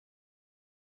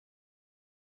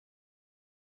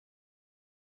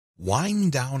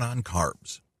Wind down on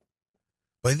carbs.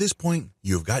 By this point,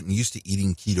 you have gotten used to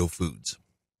eating keto foods.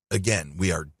 Again,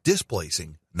 we are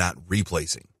displacing, not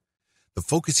replacing. The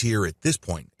focus here at this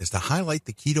point is to highlight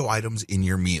the keto items in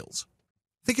your meals.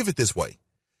 Think of it this way.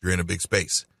 You're in a big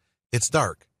space. It's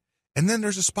dark. And then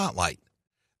there's a spotlight.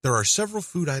 There are several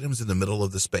food items in the middle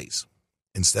of the space.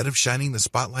 Instead of shining the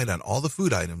spotlight on all the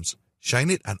food items, shine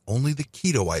it on only the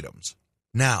keto items.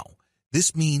 Now,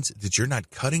 this means that you're not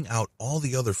cutting out all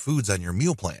the other foods on your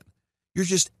meal plan. You're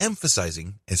just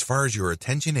emphasizing, as far as your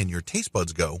attention and your taste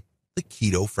buds go, the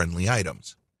keto-friendly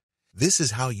items. This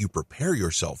is how you prepare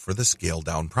yourself for the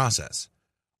scale-down process.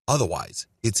 Otherwise,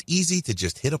 it's easy to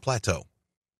just hit a plateau.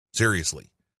 Seriously,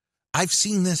 I've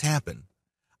seen this happen.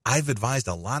 I've advised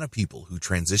a lot of people who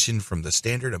transitioned from the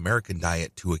standard American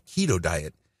diet to a keto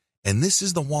diet, and this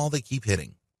is the wall they keep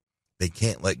hitting. They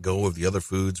can't let go of the other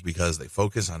foods because they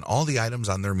focus on all the items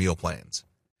on their meal plans.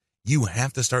 You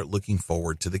have to start looking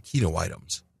forward to the keto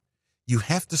items. You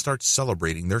have to start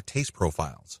celebrating their taste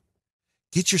profiles.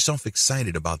 Get yourself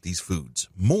excited about these foods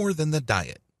more than the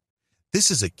diet. This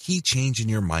is a key change in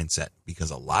your mindset because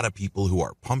a lot of people who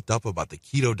are pumped up about the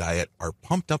keto diet are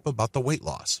pumped up about the weight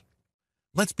loss.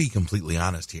 Let's be completely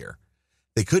honest here.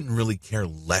 They couldn't really care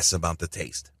less about the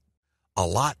taste. A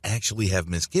lot actually have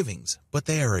misgivings, but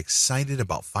they are excited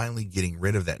about finally getting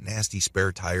rid of that nasty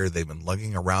spare tire they've been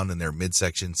lugging around in their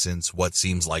midsection since what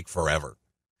seems like forever.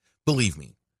 Believe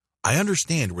me, I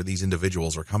understand where these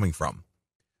individuals are coming from.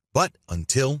 But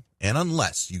until and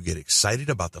unless you get excited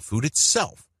about the food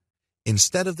itself,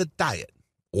 instead of the diet,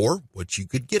 or what you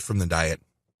could get from the diet,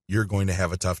 you're going to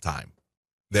have a tough time.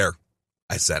 There,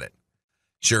 I said it.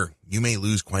 Sure, you may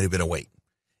lose quite a bit of weight.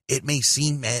 It may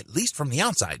seem, at least from the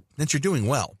outside, that you're doing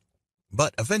well.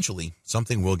 But eventually,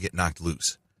 something will get knocked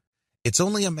loose. It's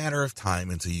only a matter of time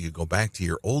until you go back to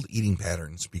your old eating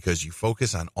patterns because you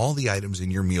focus on all the items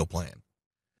in your meal plan.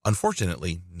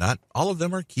 Unfortunately, not all of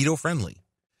them are keto-friendly.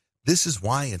 This is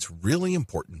why it's really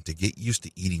important to get used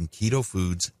to eating keto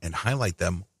foods and highlight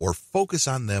them or focus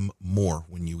on them more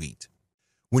when you eat.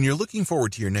 When you're looking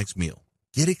forward to your next meal,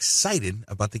 get excited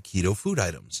about the keto food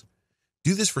items.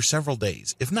 Do this for several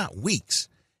days, if not weeks,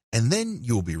 and then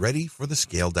you will be ready for the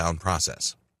scale-down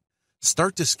process.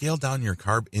 Start to scale down your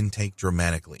carb intake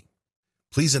dramatically.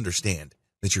 Please understand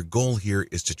that your goal here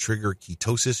is to trigger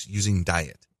ketosis using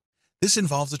diet. This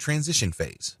involves a transition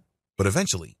phase, but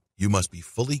eventually you must be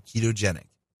fully ketogenic.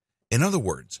 In other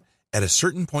words, at a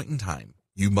certain point in time,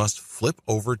 you must flip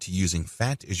over to using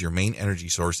fat as your main energy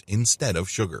source instead of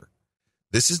sugar.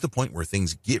 This is the point where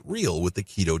things get real with the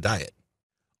keto diet.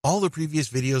 All the previous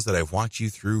videos that I've walked you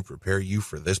through prepare you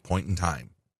for this point in time.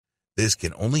 This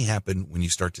can only happen when you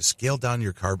start to scale down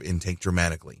your carb intake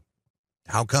dramatically.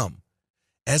 How come?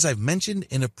 As I've mentioned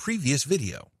in a previous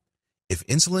video, if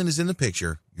insulin is in the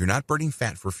picture, you're not burning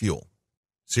fat for fuel.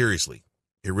 Seriously,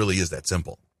 it really is that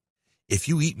simple. If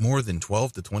you eat more than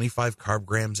 12 to 25 carb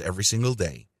grams every single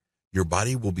day, your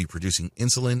body will be producing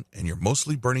insulin and you're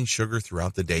mostly burning sugar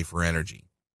throughout the day for energy.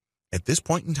 At this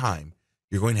point in time,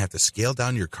 you're going to have to scale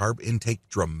down your carb intake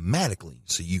dramatically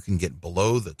so you can get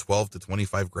below the 12 to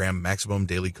 25 gram maximum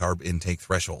daily carb intake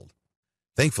threshold.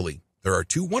 Thankfully, there are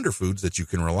two wonder foods that you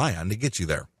can rely on to get you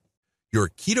there. Your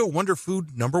keto wonder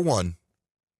food number 1,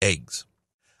 eggs.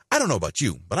 I don't know about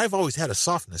you, but I've always had a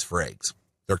softness for eggs.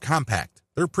 They're compact,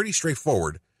 they're pretty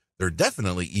straightforward, they're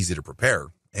definitely easy to prepare,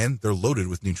 and they're loaded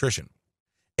with nutrition.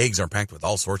 Eggs are packed with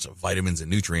all sorts of vitamins and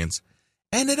nutrients,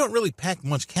 and they don't really pack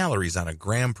much calories on a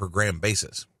gram per gram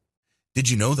basis. Did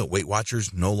you know that Weight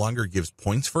Watchers no longer gives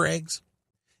points for eggs?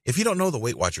 If you don't know the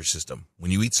Weight Watcher system, when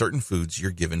you eat certain foods,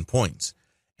 you're given points,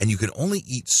 and you can only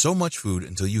eat so much food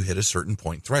until you hit a certain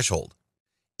point threshold.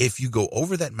 If you go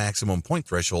over that maximum point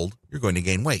threshold, you're going to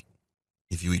gain weight.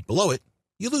 If you eat below it,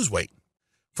 you lose weight.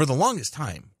 For the longest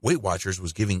time, Weight Watchers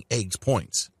was giving eggs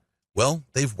points. Well,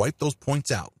 they've wiped those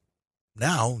points out.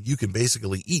 Now you can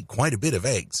basically eat quite a bit of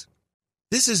eggs.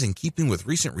 This is in keeping with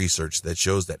recent research that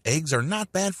shows that eggs are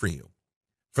not bad for you.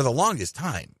 For the longest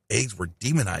time, eggs were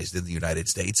demonized in the United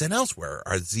States and elsewhere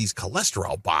as these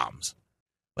cholesterol bombs.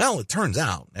 Well, it turns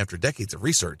out, after decades of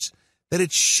research, that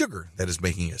it's sugar that is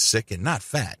making us sick and not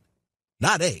fat.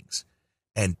 Not eggs.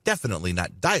 And definitely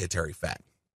not dietary fat.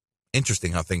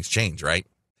 Interesting how things change, right?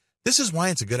 This is why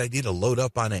it's a good idea to load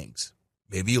up on eggs.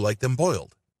 Maybe you like them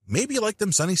boiled. Maybe you like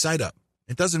them sunny side up.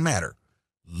 It doesn't matter.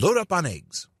 Load up on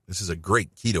eggs. This is a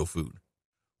great keto food.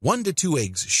 1 to 2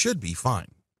 eggs should be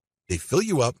fine. They fill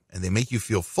you up and they make you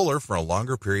feel fuller for a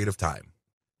longer period of time.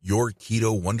 Your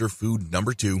keto wonder food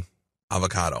number 2,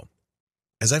 avocado.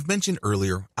 As I've mentioned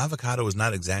earlier, avocado is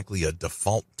not exactly a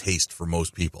default taste for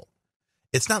most people.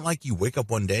 It's not like you wake up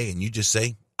one day and you just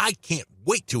say, I can't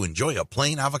wait to enjoy a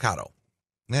plain avocado.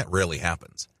 That rarely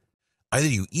happens. Either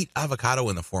you eat avocado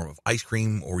in the form of ice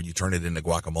cream or you turn it into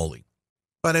guacamole.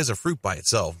 But as a fruit by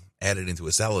itself, added into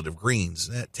a salad of greens,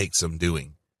 that takes some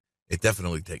doing. It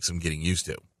definitely takes some getting used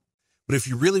to. But if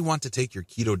you really want to take your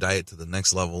keto diet to the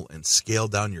next level and scale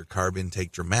down your carb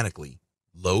intake dramatically,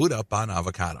 load up on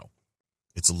avocado.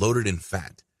 It's loaded in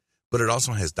fat, but it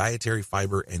also has dietary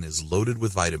fiber and is loaded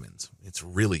with vitamins. It's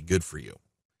really good for you.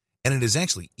 And it is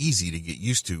actually easy to get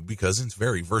used to because it's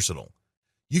very versatile.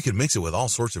 You can mix it with all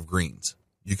sorts of greens.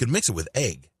 You can mix it with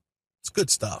egg. It's good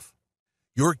stuff.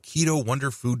 Your keto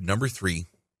wonder food number 3,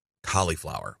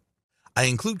 cauliflower. I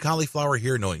include cauliflower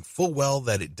here knowing full well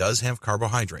that it does have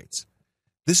carbohydrates.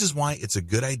 This is why it's a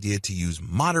good idea to use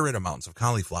moderate amounts of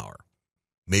cauliflower.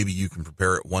 Maybe you can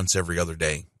prepare it once every other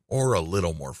day or a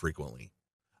little more frequently.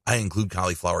 I include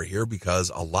cauliflower here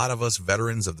because a lot of us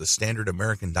veterans of the standard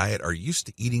American diet are used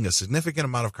to eating a significant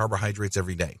amount of carbohydrates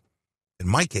every day. In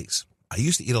my case, I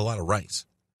used to eat a lot of rice.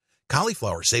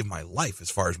 Cauliflower saved my life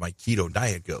as far as my keto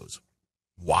diet goes.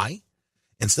 Why?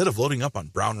 Instead of loading up on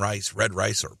brown rice, red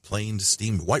rice, or plain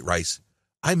steamed white rice,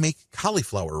 I make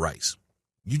cauliflower rice.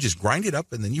 You just grind it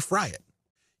up and then you fry it.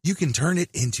 You can turn it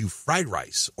into fried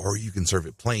rice, or you can serve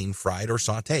it plain, fried, or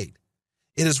sautéed.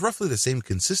 It is roughly the same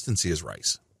consistency as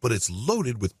rice, but it's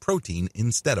loaded with protein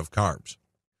instead of carbs.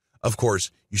 Of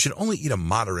course, you should only eat a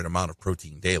moderate amount of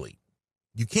protein daily.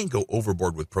 You can't go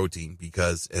overboard with protein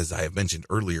because, as I have mentioned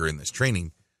earlier in this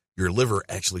training, your liver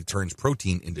actually turns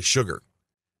protein into sugar.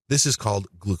 This is called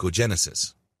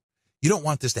glucogenesis. You don't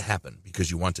want this to happen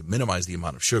because you want to minimize the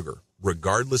amount of sugar,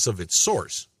 regardless of its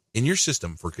source, in your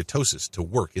system for ketosis to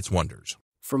work its wonders.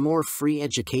 For more free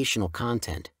educational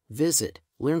content, visit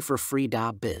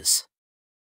learnforfree.biz.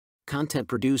 Content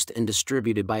produced and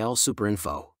distributed by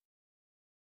AllSuperInfo.